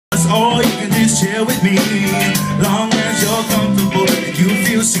or you can just chill with me. Long as you're comfortable and you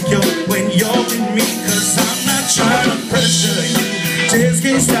feel secure when you're with me. Cause I'm not trying to pressure you, just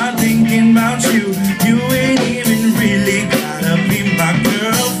can't stop thinking about you. You ain't even really gotta be my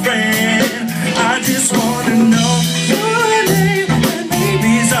girlfriend. I just wanna know your name, and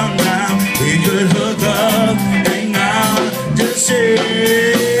maybe sometime we could hook up, hang out, just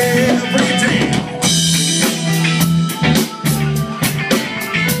share.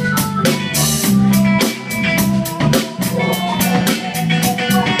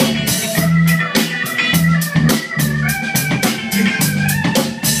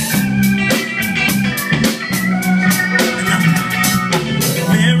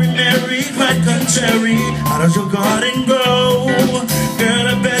 How does your garden grow? Girl,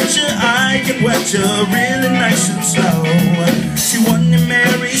 I bet you I can wet you really nice and slow. She wanted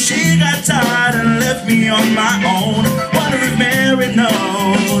Mary, she got tired and left me on my own. Wonder if Mary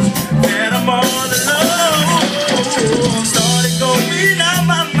knows that I'm all alone. Started going out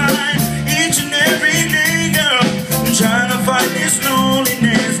my mind each and every day, girl. I'm trying to fight this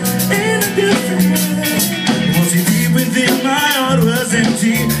loneliness in a different way. Was it deep within my heart was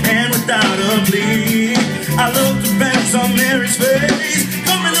empty and without a plea? I looked back on Mary's face,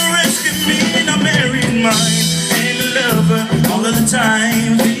 coming to rescue me. Now Mary's mine, ain't a lover all of the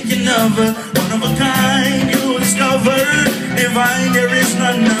time, thinking of her, one of a kind. You'll discover divine, there is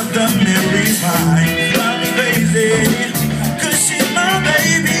none other. Mary's mine, drive me crazy, cause she's my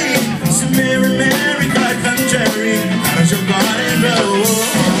baby. So Mary, Mary, quite contrary, how does your garden grow?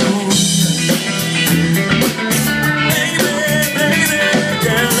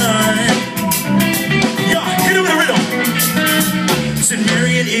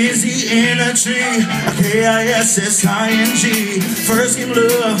 Easy in a tree, K-I-S-S-I-N-G. First get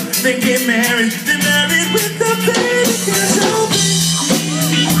love, then get married, then married with the baby.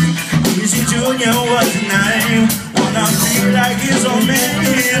 Easy Junior was the name. Wanna feel like his own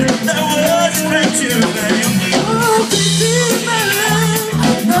man. That wasn't meant to blame. Oh, baby, my life.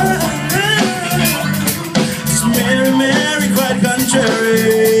 Just Mary, Mary, quite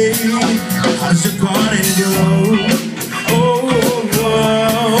contrary. How's your garden grow?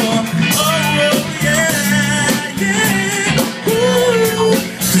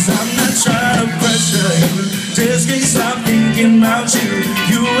 Just can't stop thinking about you.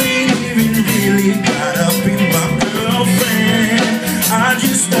 You ain't even really gotta be my girlfriend. I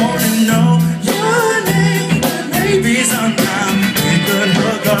just wanna know your name, maybe sometime we could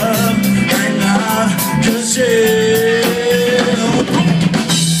hook up and not just chill.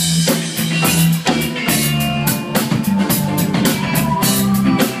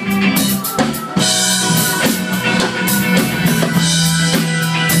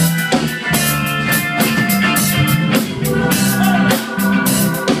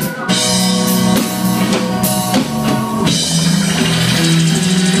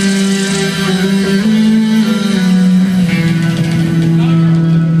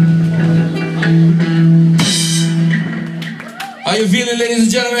 How you feeling, ladies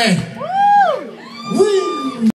and gentlemen?